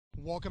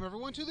Welcome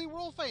everyone to the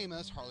world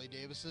famous Harley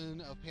Davidson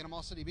of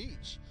Panama City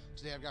Beach.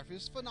 Today I've got for you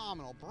this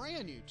phenomenal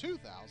brand new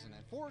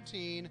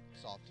 2014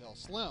 Softail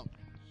Slim.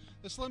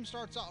 The Slim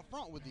starts out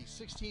front with the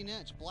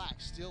 16-inch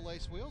black steel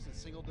lace wheels and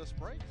single disc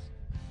brakes.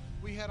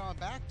 We head on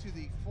back to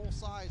the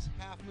full-size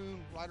Half Moon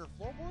Rider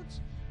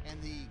floorboards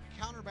and the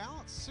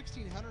counterbalance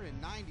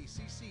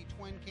 1690cc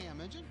twin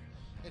cam engine.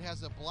 It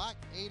has a black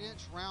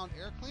 8-inch round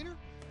air cleaner,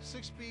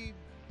 6-speed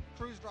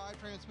cruise drive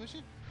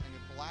transmission, and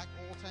a black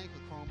oil tank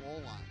with chrome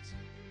oil lines.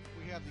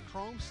 We have the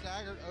chrome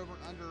staggered over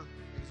and under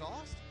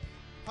exhaust,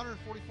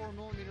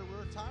 144mm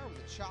rear tire with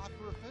a chopped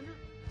rear fender,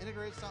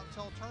 integrated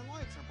stop-tell turn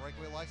lights, and a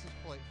breakaway license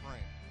plate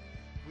frame.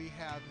 We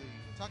have the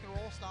tuck and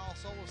roll style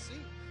solo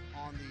seat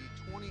on the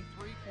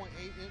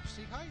 23.8-inch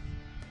seat height,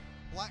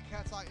 black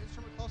cat's eye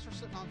instrument cluster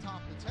sitting on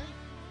top of the tank,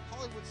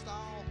 Hollywood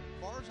style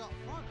bars out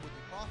front with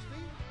the cross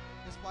beam.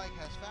 This bike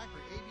has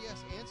factory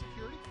ABS and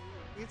security.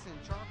 It's in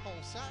charcoal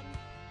satin.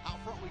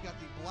 Out front we got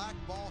the black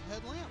ball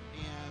headlamp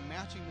and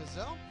matching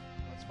gazelle.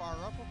 Let's fire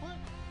her up real quick.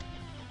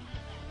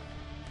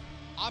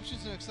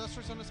 Options and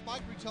accessories on this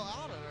bike retail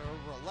out at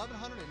over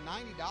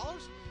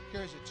 $1,190.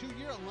 Carries a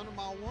 2-year unlimited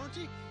mile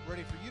warranty.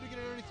 Ready for you to get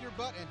it underneath your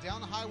butt and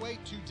down the highway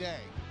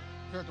today.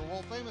 Here at the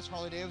world famous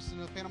Harley Davidson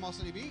of Panama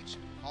City Beach,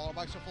 all our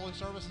bikes are fully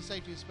serviced and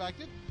safety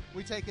inspected.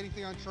 We take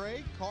anything on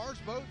trade: cars,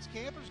 boats,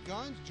 campers,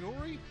 guns,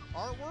 jewelry,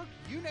 artwork,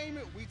 you name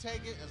it, we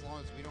take it as long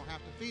as we don't have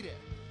to feed it.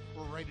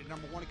 We're rated #1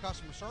 in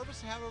customer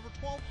service and have over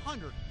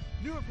 1,200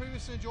 new and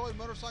previously enjoyed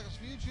motorcycles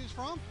for you to choose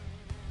from.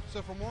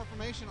 So for more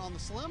information on the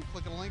Slim,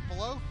 click on the link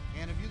below,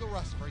 and to view the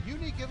rest of our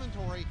unique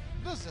inventory,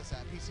 visit us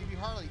at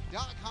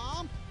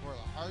PCBHarley.com. We're the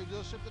Harley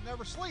dealership that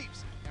never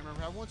sleeps. And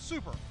remember, have one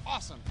super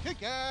awesome,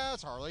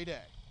 kick-ass Harley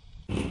day.